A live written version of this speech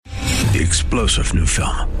The explosive new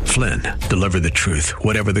film, Flynn, deliver the truth,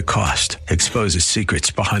 whatever the cost, exposes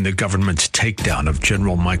secrets behind the government's takedown of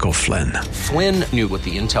General Michael Flynn. Flynn knew what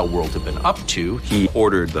the intel world had been up to. He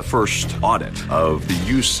ordered the first audit of the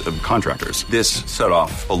use of contractors. This set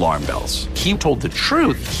off alarm bells. He told the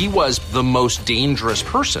truth. He was the most dangerous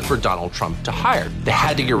person for Donald Trump to hire. They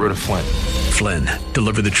had to get rid of Flynn. Flynn,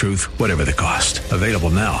 deliver the truth, whatever the cost. Available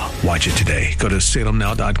now. Watch it today. Go to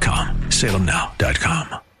salemnow.com.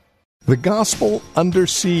 salemnow.com. The gospel under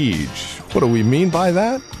siege. What do we mean by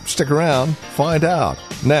that? Stick around, find out.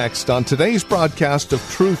 Next on today's broadcast of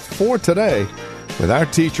Truth for Today with our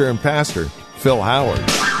teacher and pastor, Phil Howard.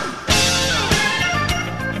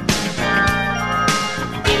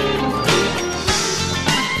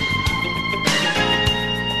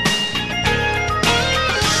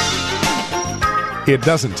 It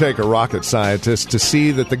doesn't take a rocket scientist to see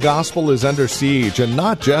that the gospel is under siege, and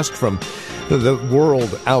not just from the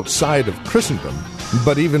world outside of Christendom,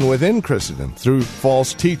 but even within Christendom through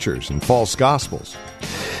false teachers and false gospels.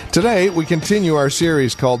 Today, we continue our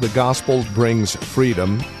series called The Gospel Brings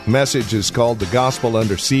Freedom. Message is called The Gospel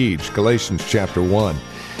Under Siege, Galatians chapter 1.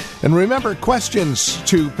 And remember, questions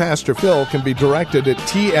to Pastor Phil can be directed at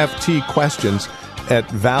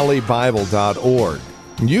tftquestions@valleybible.org.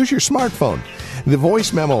 Use your smartphone, the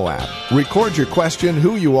voice memo app. Record your question,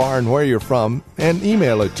 who you are and where you're from, and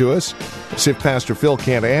email it to us. See if Pastor Phil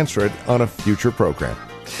can't answer it on a future program.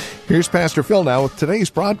 Here's Pastor Phil now with today's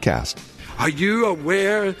broadcast. Are you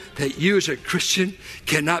aware that you as a Christian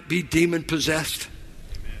cannot be demon-possessed?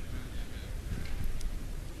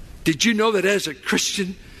 Did you know that as a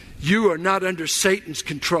Christian, you are not under Satan's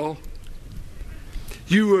control?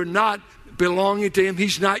 You are not belonging to him.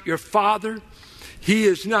 He's not your father. He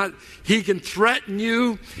is not. He can threaten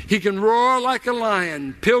you. He can roar like a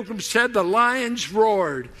lion. Pilgrim said the lions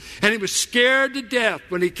roared. And he was scared to death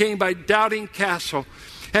when he came by Doubting Castle.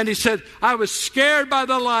 And he said, I was scared by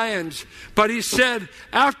the lions. But he said,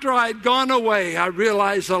 after I had gone away, I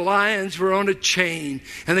realized the lions were on a chain.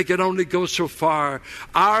 And they could only go so far.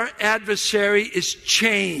 Our adversary is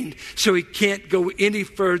chained. So he can't go any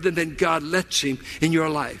further than God lets him in your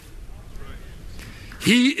life.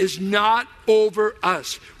 He is not over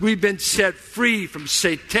us. We've been set free from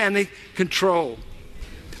satanic control.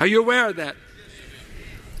 Are you aware of that?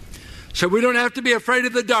 So we don't have to be afraid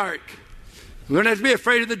of the dark. We don't have to be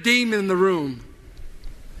afraid of the demon in the room.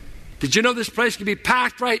 Did you know this place can be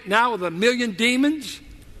packed right now with 1 million demons?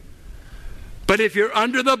 But if you're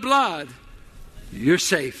under the blood, you're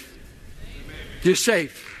safe. You're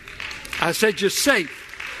safe. I said you're safe.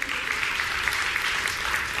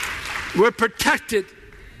 We're protected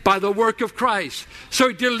by the work of Christ. So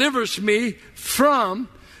he delivers me from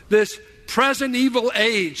this present evil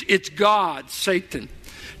age. It's God, Satan.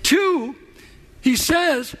 2, he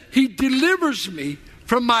says he delivers me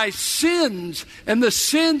from my sins and the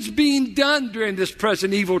sins being done during this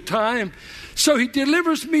present evil time. So he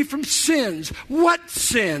delivers me from sins. What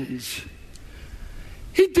sins?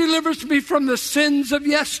 He delivers me from the sins of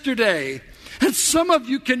yesterday. And some of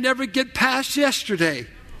you can never get past yesterday.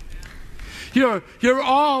 You're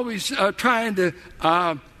always trying to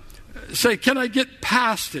say, can I get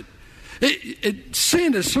past it?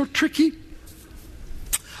 Sin is so tricky.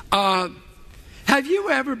 Have you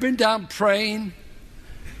ever been down praying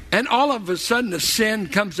and all of a sudden a sin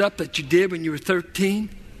comes up that you did when you were 13?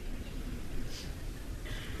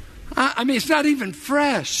 I mean, it's not even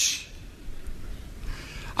fresh.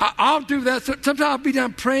 I'll do that. Sometimes I'll be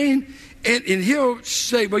down praying and he'll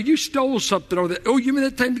say, well, you stole something. Or that, oh, you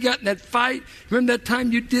remember that time you got in that fight? Remember that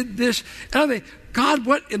time you did this? And I think, God,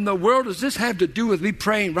 what in the world does this have to do with me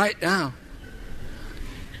praying right now?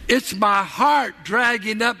 It's my heart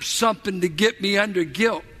dragging up something to get me under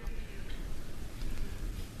guilt.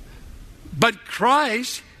 But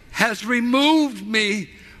Christ has removed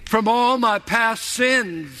me from all my past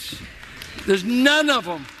sins. There's none of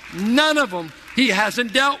them he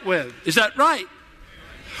hasn't dealt with. Is that right?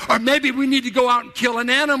 Or maybe we need to go out and kill an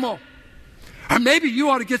animal. Or maybe you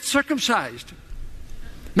ought to get circumcised.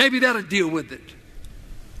 Maybe that'll deal with it.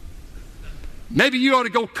 Maybe you ought to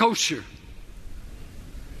go kosher.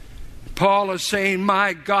 Paul is saying,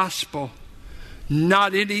 my gospel,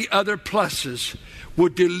 not any other pluses,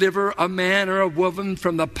 would deliver a man or a woman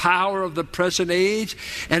from the power of the present age,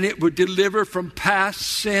 and it would deliver from past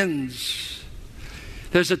sins.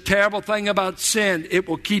 There's a terrible thing about sin. It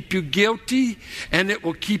will keep you guilty and it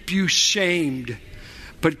will keep you shamed.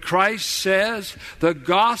 But Christ says, the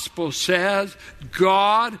gospel says,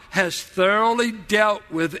 God has thoroughly dealt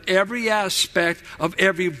with every aspect of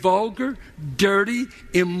every vulgar, dirty,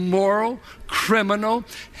 immoral, criminal,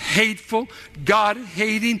 hateful,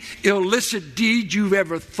 God-hating, illicit deed you've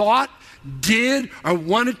ever thought, did, or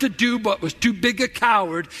wanted to do, but was too big a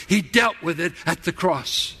coward. He dealt with it at the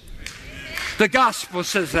cross. The gospel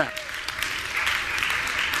says that.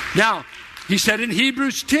 Now, he said in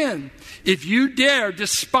Hebrews 10, if you dare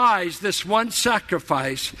despise this one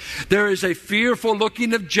sacrifice, there is a fearful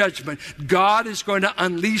looking of judgment. God is going to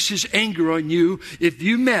unleash his anger on you if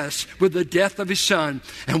you mess with the death of his son.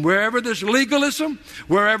 And wherever there's legalism,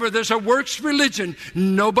 wherever there's a works religion,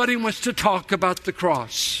 nobody wants to talk about the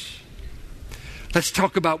cross. Let's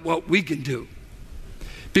talk about what we can do.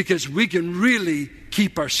 Because we can really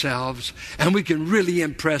keep ourselves and we can really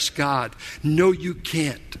impress God. No, you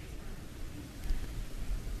can't.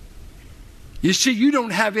 You see, you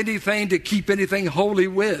don't have anything to keep anything holy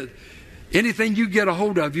with. Anything you get a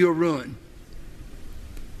hold of, you'll ruin.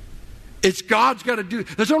 It's God's got to do.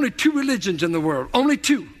 There's only 2 religions in the world. Only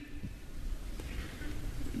 2.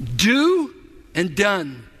 Do and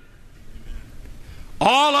done.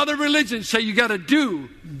 All other religions say you got to do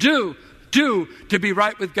to be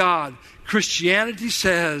right with God. Christianity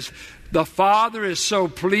says the Father is so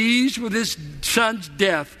pleased with his son's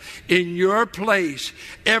death in your place.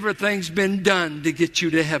 Everything's been done to get you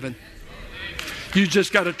to heaven. You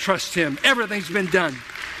just got to trust him. Everything's been done.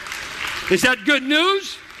 Is that good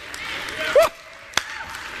news? Woo!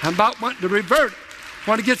 I'm about wanting to revert.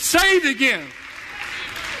 Want to get saved again.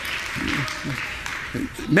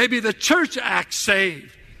 Maybe the church acts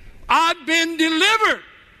saved. I've been delivered.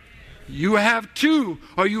 You have too,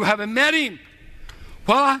 or you haven't met him.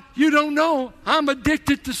 Well, you don't know. I'm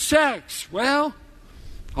addicted to sex. Well,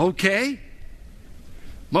 okay.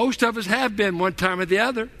 Most of us have been one time or the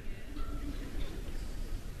other.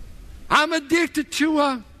 I'm addicted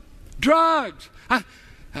to drugs.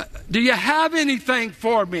 Do you have anything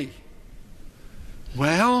for me?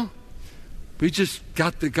 Well, we just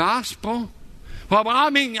got the gospel. Well, I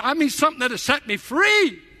mean something that'll set me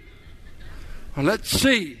free. Well, let's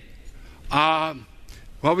see. Well,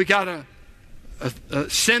 we got a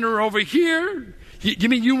center over here. You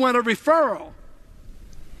mean you want a referral?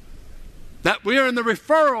 That we're in the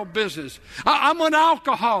referral business. I'm on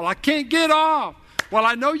alcohol. I can't get off. Well,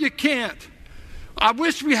 I know you can't. I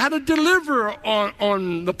wish we had a deliverer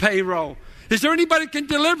on the payroll. Is there anybody who can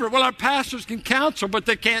deliver? Well, our pastors can counsel, but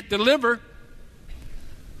they can't deliver.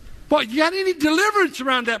 Well, you got any deliverance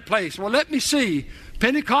around that place? Well, let me see.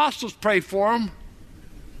 Pentecostals pray for them.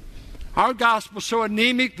 Our gospel's so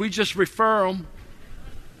anemic, we just refer them.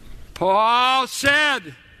 Paul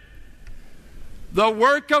said, the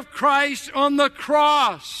work of Christ on the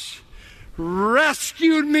cross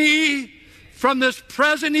rescued me from this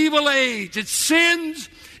present evil age. It's sins,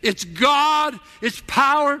 it's God, it's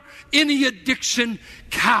power. Any addiction,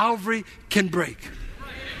 Calvary can break.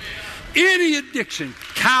 Any addiction,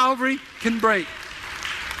 Calvary can break.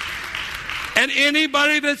 And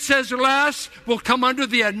anybody that says less will come under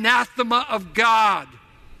the anathema of God.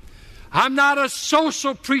 I'm not a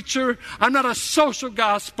social preacher. I'm not a social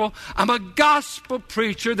gospel. I'm a gospel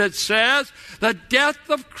preacher that says the death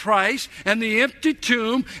of Christ and the empty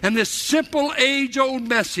tomb and this simple age-old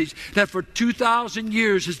message that for 2,000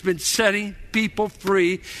 years has been setting people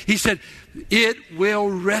free. He said, it will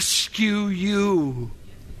rescue you.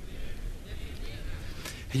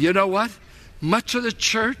 You know what? Much of the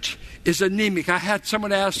church is anemic. I had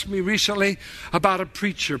someone ask me recently about a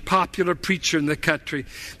preacher, popular preacher in the country.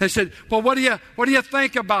 They said, well, what do you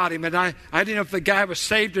think about him? And I didn't know if the guy was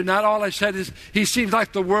saved or not. All I said is, he seems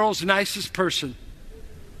like the world's nicest person.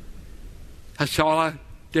 That's all I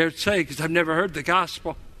dared say, because I've never heard the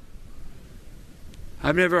gospel.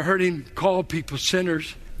 I've never heard him call people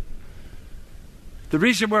sinners. The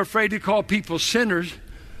reason we're afraid to call people sinners,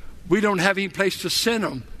 we don't have any place to send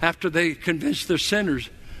them after they convince they're sinners.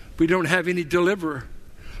 We don't have any deliverer.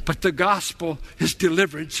 But the gospel is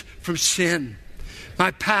deliverance from sin.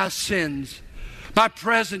 My past sins, my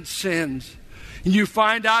present sins. And you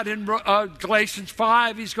find out in Galatians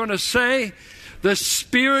 5, he's going to say, the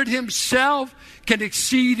Spirit himself can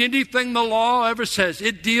exceed anything the law ever says.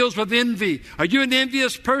 It deals with envy. Are you an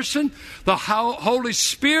envious person? The Holy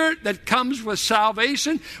Spirit that comes with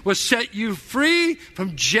salvation will set you free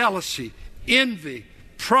from jealousy, envy,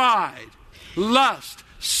 pride, lust,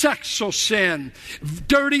 sexual sin,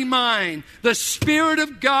 dirty mind. The Spirit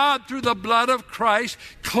of God through the blood of Christ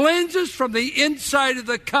cleanses from the inside of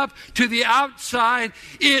the cup to the outside.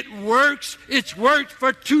 It works. It's worked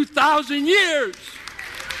for 2,000 years.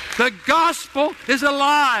 The gospel is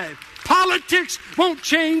alive. Politics won't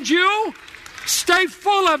change you. Stay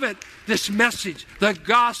full of it. This message, the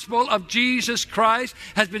gospel of Jesus Christ,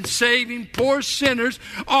 has been saving poor sinners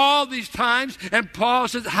all these times. And Paul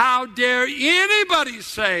says, how dare anybody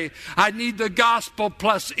say, I need the gospel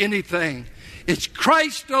plus anything? It's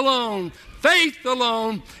Christ alone, faith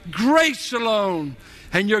alone, grace alone.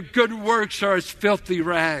 And your good works are as filthy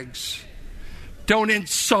rags. Don't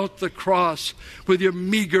insult the cross with your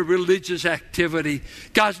meager religious activity.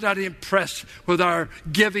 God's not impressed with our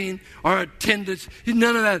giving, our attendance.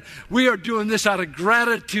 None of that. We are doing this out of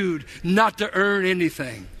gratitude, not to earn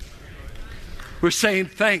anything. We're saying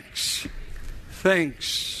thanks.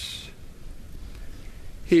 Thanks.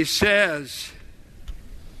 He says,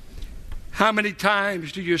 how many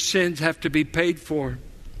times do your sins have to be paid for?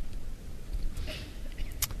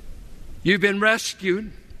 You've been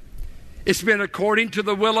rescued. It's been according to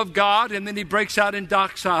the will of God. And then he breaks out in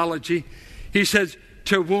doxology. He says,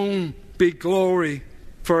 to whom be glory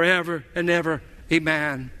forever and ever.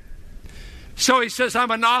 Amen. So he says,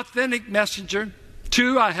 I'm an authentic messenger.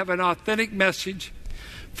 2, I have an authentic message.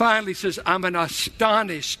 Finally, he says, I'm an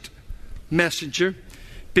astonished messenger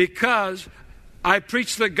because I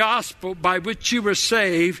preach the gospel by which you were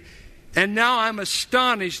saved. And now I'm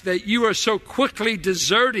astonished that you are so quickly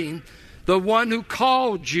deserting the one who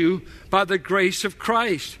called you by the grace of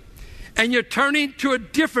Christ. And you're turning to a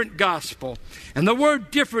different gospel. And the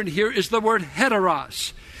word different here is the word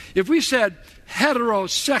heteros. If we said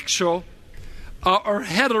heterosexual or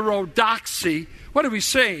heterodoxy, what are we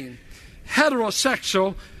saying?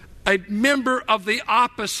 Heterosexual, a member of the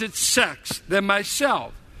opposite sex than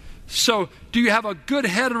myself. So do you have a good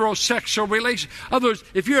heterosexual relation? In other words,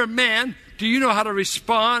 if you're a man, do you know how to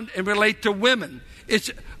respond and relate to women?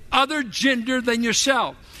 It's other gender than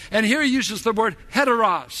yourself. And here he uses the word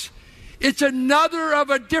heteros. It's another of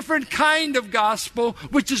a different kind of gospel,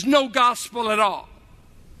 which is no gospel at all.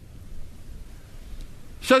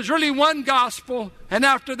 So there's really one gospel, and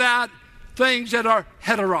after that, things that are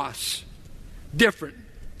heteros, different.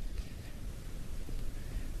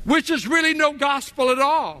 Which is really no gospel at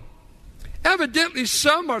all. Evidently,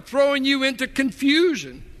 some are throwing you into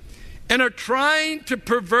confusion and are trying to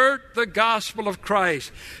pervert the gospel of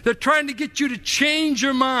Christ. They're trying to get you to change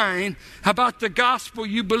your mind about the gospel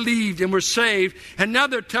you believed and were saved, and now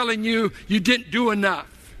they're telling you you didn't do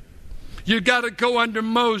enough. You've got to go under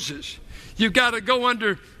Moses. You've got to go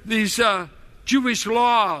under these Jewish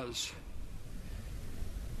laws.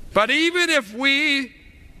 But even if we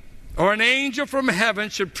or an angel from heaven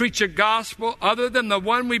should preach a gospel other than the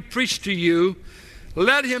one we preach to you,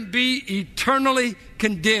 let him be eternally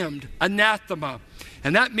condemned, anathema.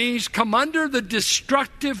 And that means come under the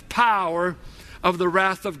destructive power of the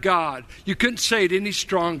wrath of God. You couldn't say it any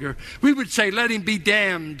stronger. We would say, let him be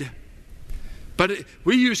damned. But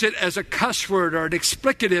we use it as a cuss word or an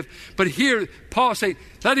explicative. But here, Paul saying,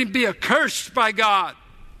 let him be accursed by God.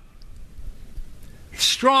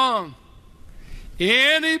 Strong.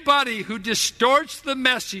 Anybody who distorts the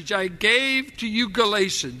message I gave to you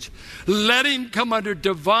Galatians, let him come under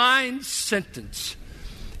divine sentence.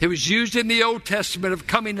 It was used in the Old Testament of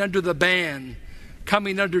coming under the ban,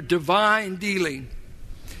 coming under divine dealing.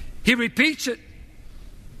 He repeats it.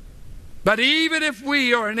 But even if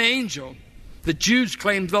we are an angel, the Jews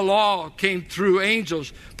claimed the law came through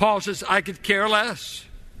angels. Paul says, I could care less.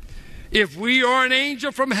 If we or an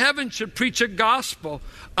angel from heaven should preach a gospel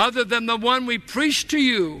other than the one we preach to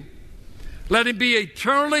you, let him be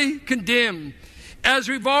eternally condemned. As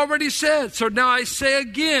we've already said, so now I say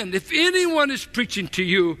again, if anyone is preaching to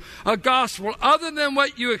you a gospel other than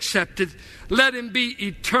what you accepted, let him be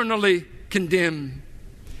eternally condemned.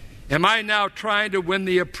 Am I now trying to win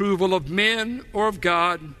the approval of men or of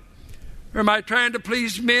God? Or am I trying to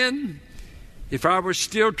please men? If I were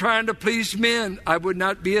still trying to please men, I would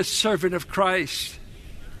not be a servant of Christ.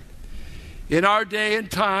 In our day and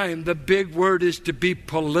time, the big word is to be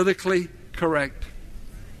politically correct.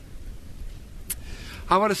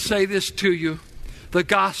 I want to say this to you. The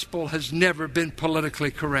gospel has never been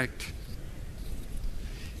politically correct.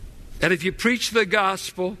 And if you preach the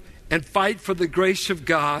gospel and fight for the grace of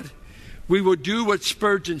God, we will do what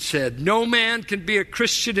Spurgeon said. No man can be a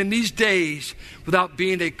Christian in these days without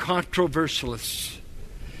being a controversialist.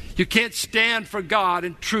 You can't stand for God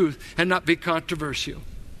and truth and not be controversial.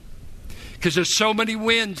 Because there's so many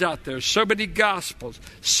winds out there, so many gospels,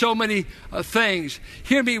 so many things.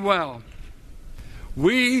 Hear me well.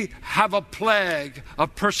 We have a plague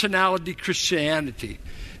of personality Christianity.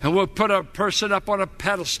 And we'll put a person up on a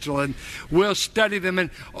pedestal and we'll study them. And,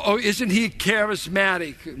 oh, isn't he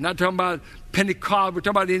charismatic? Not talking about Pentecost. We're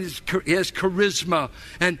talking about his charisma.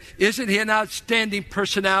 And isn't he an outstanding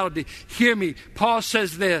personality? Hear me. Paul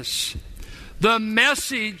says this. The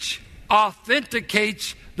message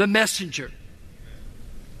authenticates the messenger.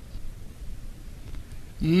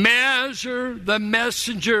 Measure the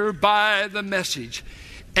messenger by the message.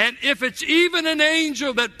 And if it's even an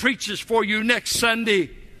angel that preaches for you next Sunday,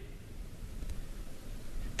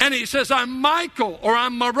 and he says, I'm Michael or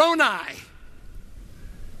I'm Moroni,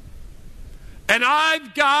 and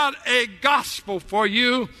I've got a gospel for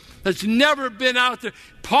you that's never been out there.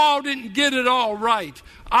 Paul didn't get it all right.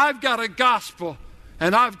 I've got a gospel,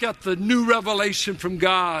 and I've got the new revelation from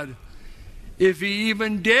God. If he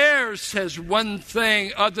even dares says one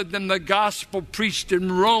thing other than the gospel preached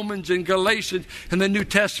in Romans and Galatians and the New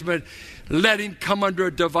Testament, let him come under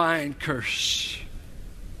a divine curse.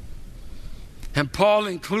 And Paul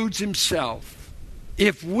includes himself.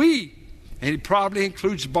 If we, and he probably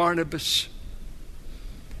includes Barnabas,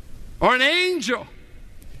 or an angel,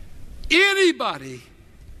 anybody,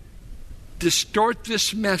 distort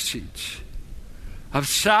this message of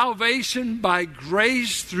salvation by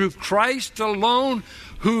grace through Christ alone,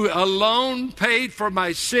 who alone paid for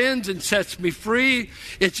my sins and sets me free.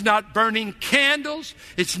 It's not burning candles.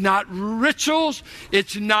 It's not rituals.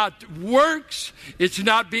 It's not works. It's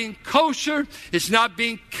not being kosher. It's not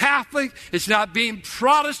being Catholic. It's not being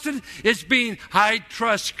Protestant. It's being, I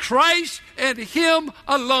trust Christ and Him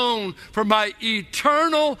alone for my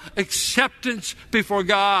eternal acceptance before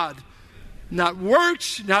God. Not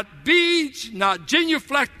works, not beads, not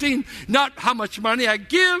genuflecting, not how much money I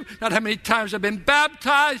give, not how many times I've been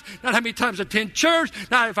baptized, not how many times I attend church,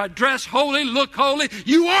 not if I dress holy, look holy.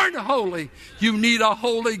 You aren't holy. You need a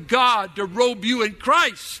holy God to robe you in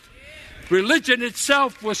Christ. Religion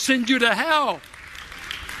itself will send you to hell.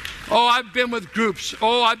 Oh, I've been with groups.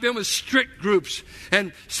 Oh, I've been with strict groups.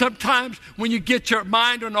 And sometimes when you get your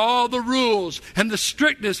mind on all the rules and the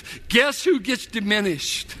strictness, guess who gets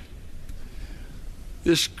diminished?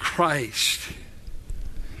 This Christ.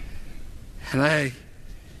 And I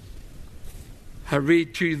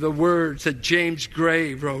read to you the words that James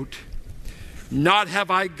Gray wrote. Not have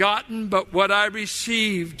I gotten, but what I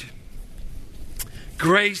received.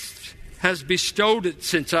 Grace has bestowed it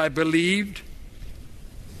since I believed.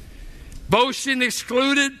 Boasting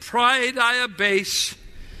excluded, pride I abase.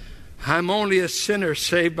 I'm only a sinner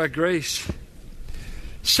saved by grace.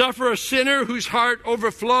 Suffer a sinner whose heart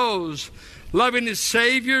overflows, loving his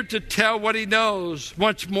Savior to tell what he knows,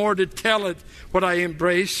 once more to tell it what I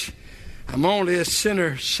embrace. I'm only a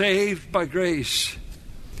sinner saved by grace.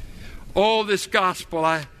 Oh, this gospel,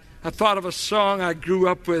 I thought of a song I grew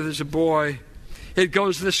up with as a boy. It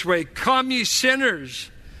goes this way. Come ye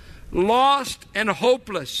sinners, lost and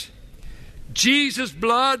hopeless. Jesus'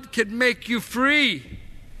 blood can make you free.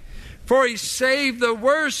 For he saved the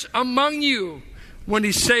worst among you when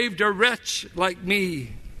he saved a wretch like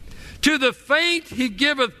me. To the faint he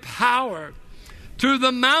giveth power. Through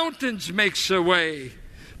the mountains makes a way.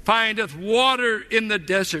 Findeth water in the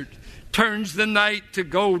desert. Turns the night to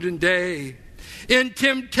golden day. In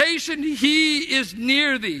temptation he is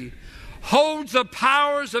near thee. Holds the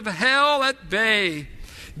powers of hell at bay.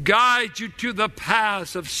 Guides you to the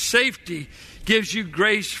paths of safety. Gives you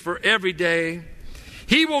grace for every day.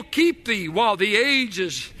 He will keep thee while the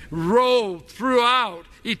ages roll throughout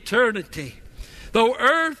eternity. Though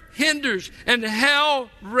earth hinders and hell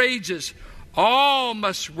rages, all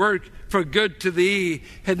must work for good to thee.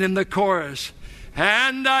 And in the chorus,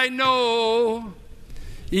 and I know,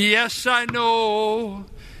 yes I know,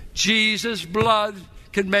 Jesus' blood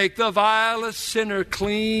can make the vilest sinner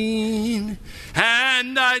clean.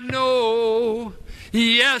 And I know,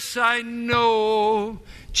 yes I know,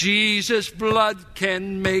 Jesus' blood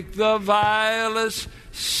can make the vilest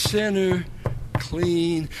sinner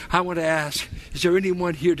clean. I want to ask, is there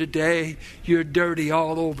anyone here today, you're dirty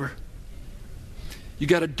all over? You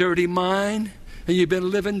got a dirty mind and you've been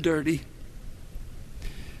living dirty.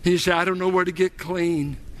 And you say, I don't know where to get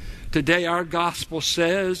clean. Today our gospel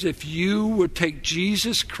says if you would take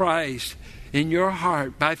Jesus Christ in your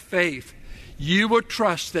heart by faith, you will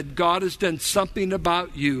trust that God has done something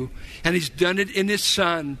about you and He's done it in His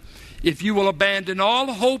Son. If you will abandon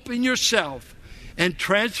all hope in yourself and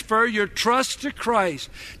transfer your trust to Christ,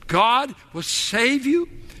 God will save you,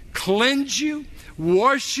 cleanse you,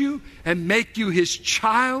 wash you, and make you His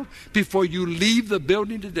child before you leave the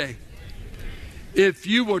building today. If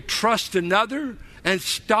you will trust another and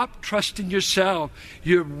stop trusting yourself,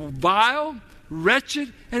 you're vile,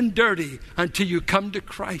 wretched and dirty until you come to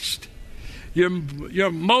Christ. Your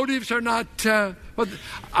motives are not...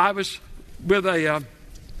 I was with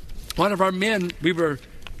one of our men. We were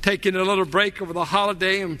taking a little break over the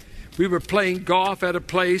holiday, and we were playing golf at a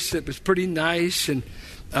place that was pretty nice, and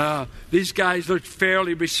these guys looked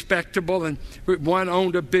fairly respectable, and one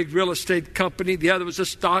owned a big real estate company, the other was a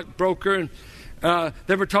stockbroker, and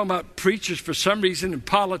they were talking about preachers for some reason and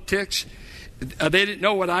politics. They didn't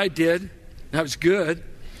know what I did. That was good.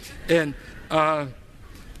 And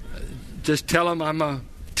just tell them I'm a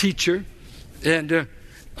teacher. And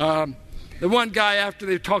the one guy, after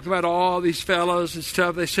they talked about all these fellows and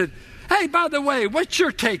stuff, they said, hey, by the way, what's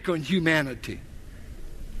your take on humanity?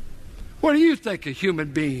 What do you think of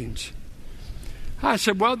human beings? I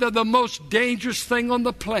said, well, they're the most dangerous thing on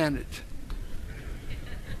the planet.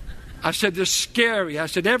 I said, they're scary. I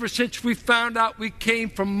said, ever since we found out we came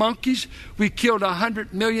from monkeys, we killed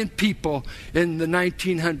 100 million people in the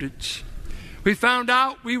 1900s. We found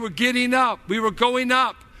out we were getting up. We were going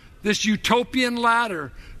up this utopian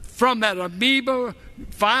ladder from that amoeba,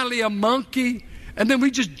 finally a monkey, and then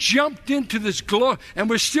we just jumped into this glory, and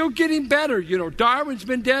we're still getting better. You know, Darwin's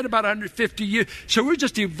been dead about 150 years, so we're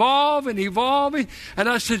just evolving. And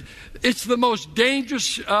I said, it's the most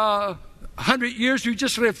dangerous 100 years we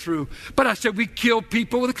just lived through. But I said, we killed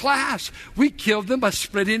people with class. We killed them by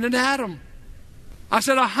splitting an atom. I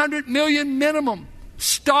said 100 million minimum.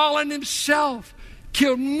 Stalin himself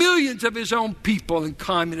killed millions of his own people in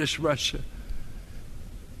communist Russia.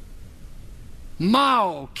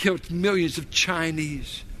 Mao killed millions of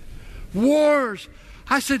Chinese. Wars.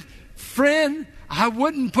 I said, friend, I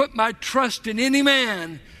wouldn't put my trust in any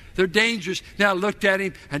man. They're dangerous. Now I looked at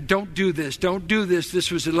him, and don't do this. Don't do this. This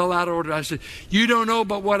was a little out of order. I said, you don't know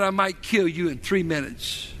but what I might kill you in 3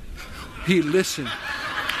 minutes. He listened.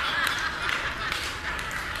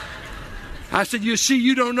 I said, you see,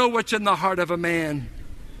 you don't know what's in the heart of a man.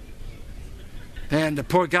 And the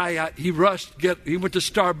poor guy, he rushed. He went to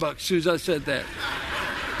Starbucks as soon as I said that.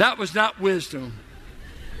 That was not wisdom.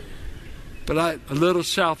 But a little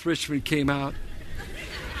South Richmond came out.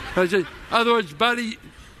 I said, in other words, buddy,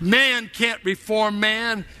 man can't reform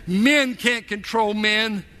man. Men can't control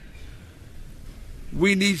men.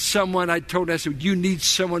 We need someone, I said, you need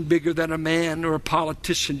someone bigger than a man or a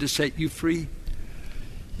politician to set you free.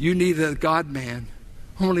 You need a God-man.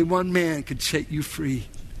 Only one man can set you free.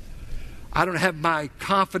 I don't have my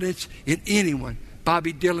confidence in anyone.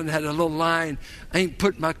 Bobby Dylan had a little line, I ain't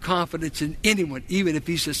putting my confidence in anyone, even if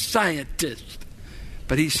he's a scientist.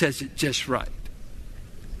 But he says it just right.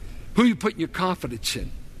 Who are you putting your confidence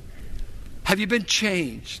in? Have you been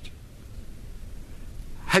changed?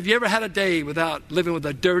 Have you ever had a day without living with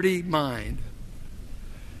a dirty mind?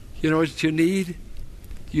 You know what you need?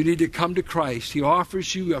 You need to come to Christ. He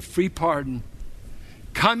offers you a free pardon.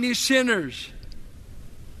 Come, you sinners,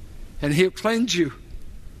 and He'll cleanse you.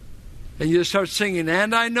 And you start singing,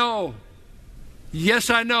 and I know, yes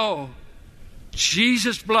I know,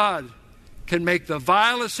 Jesus' blood can make the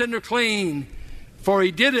vilest sinner clean, for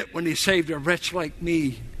He did it when He saved a wretch like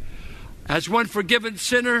me. As one forgiven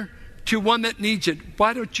sinner to one that needs it,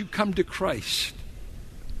 why don't you come to Christ?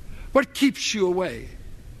 What keeps you away?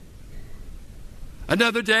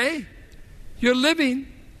 Another day, you're living,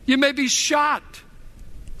 you may be shot,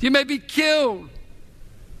 you may be killed.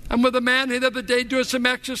 I'm with a man the other day doing some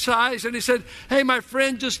exercise, and he said, hey, my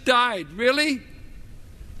friend just died. Really?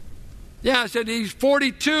 Yeah, I said, he's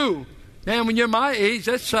 42. Man, when you're my age,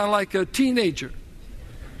 that sounds like a teenager.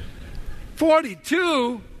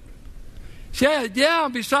 42? He said, yeah,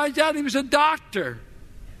 besides that, he was a doctor.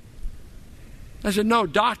 I said, no,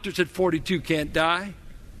 doctors at 42 can't die.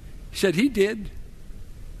 He said, he did.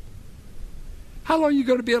 How long are you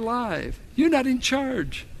going to be alive? You're not in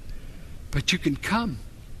charge. But you can come.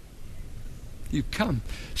 You come.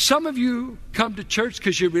 Some of you come to church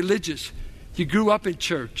because you're religious. You grew up in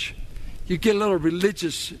church. You get a little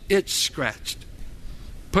religious itch scratched.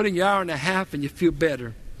 Put in your hour and a half and you feel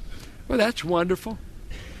better. Well, that's wonderful.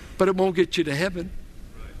 But it won't get you to heaven.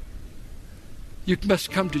 You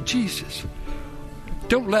must come to Jesus.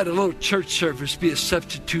 Don't let a little church service be a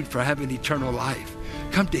substitute for having eternal life.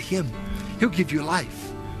 Come to Him. He'll give you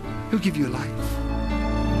life. He'll give you life.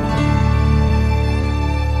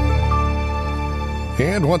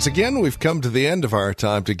 And once again, we've come to the end of our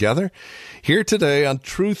time together here today on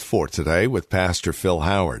Truth for Today with Pastor Phil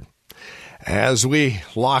Howard. As we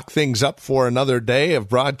lock things up for another day of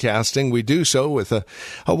broadcasting, we do so with a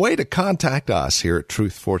way to contact us here at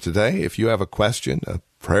Truth for Today. If you have a question, a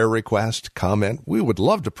prayer request, comment, we would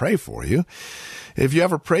love to pray for you. If you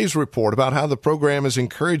have a praise report about how the program is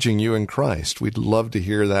encouraging you in Christ, we'd love to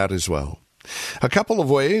hear that as well. A couple of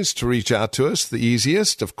ways to reach out to us. The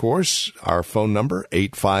easiest, of course, our phone number,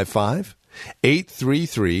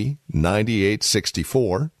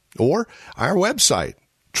 855-833-9864, or our website,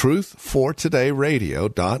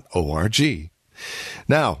 truthfortodayradio.org.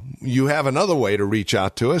 Now, you have another way to reach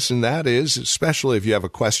out to us, and that is, especially if you have a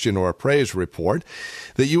question or a praise report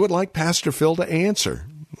that you would like Pastor Phil to answer.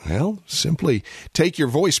 Well, simply take your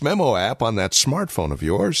voice memo app on that smartphone of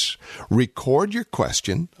yours, record your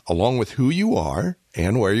question along with who you are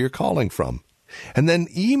and where you're calling from, and then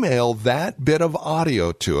email that bit of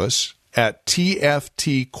audio to us at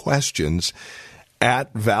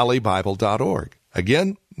tftquestions@valleybible.org.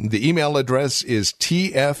 Again, the email address is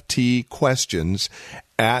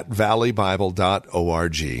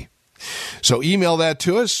tftquestions@valleybible.org. So email that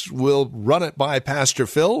to us. We'll run it by Pastor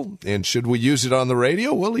Phil, and should we use it on the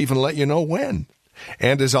radio, we'll even let you know when.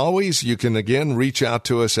 And as always, you can again reach out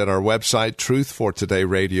to us at our website,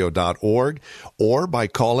 truthfortodayradio.org, or by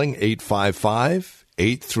calling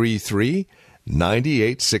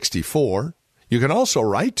 855-833-9864. You can also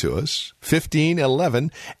write to us,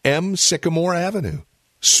 1511 M. Sycamore Avenue,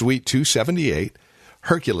 Suite 278,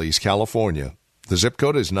 Hercules, California. The zip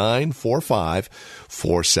code is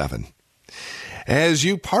 94547. As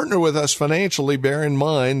you partner with us financially, bear in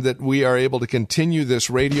mind that we are able to continue this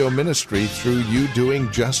radio ministry through you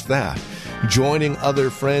doing just that, joining other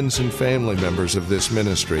friends and family members of this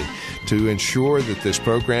ministry to ensure that this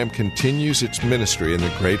program continues its ministry in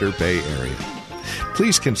the Greater Bay Area.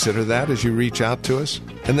 Please consider that as you reach out to us,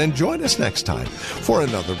 and then join us next time for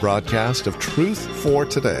another broadcast of Truth for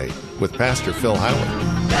Today with Pastor Phil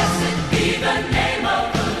Howard. Blessed be the name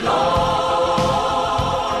of the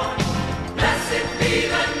Lord. Blessed be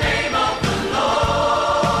the name of the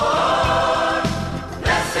Lord.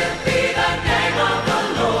 Blessed be the name of the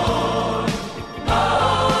Lord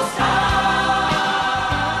Most High.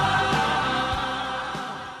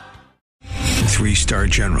 3-star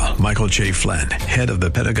General Michael J. Flynn, head of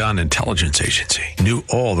the Pentagon Intelligence Agency, knew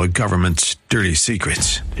all the government's dirty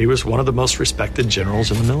secrets. He was one of the most respected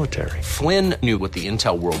generals in the military. Flynn knew what the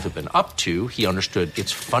intel world had been up to. He understood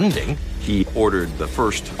its funding. He ordered the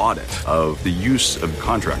first audit of the use of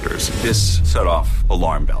contractors. This set off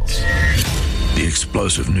alarm bells. The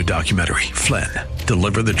explosive new documentary, Flynn,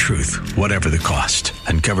 Deliver the Truth, Whatever the Cost,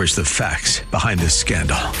 uncovers the facts behind this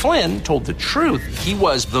scandal. Flynn told the truth. He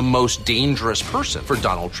was the most dangerous person for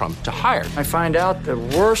Donald Trump to hire. I find out the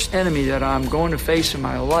worst enemy that I'm going to face in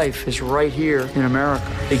my life is right here in America.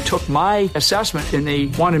 They took my assessment and they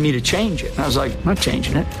wanted me to change it. And I was like, I'm not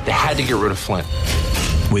changing it. They had to get rid of Flynn.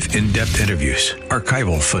 With in-depth interviews,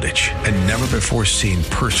 archival footage, and never-before-seen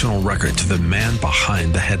personal records of the man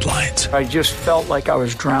behind the headlines. I just felt like I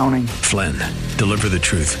was drowning. Flynn, Deliver the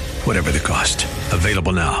Truth, Whatever the Cost.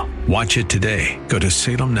 Available now. Watch it today. Go to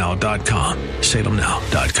salemnow.com.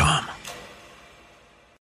 salemnow.com.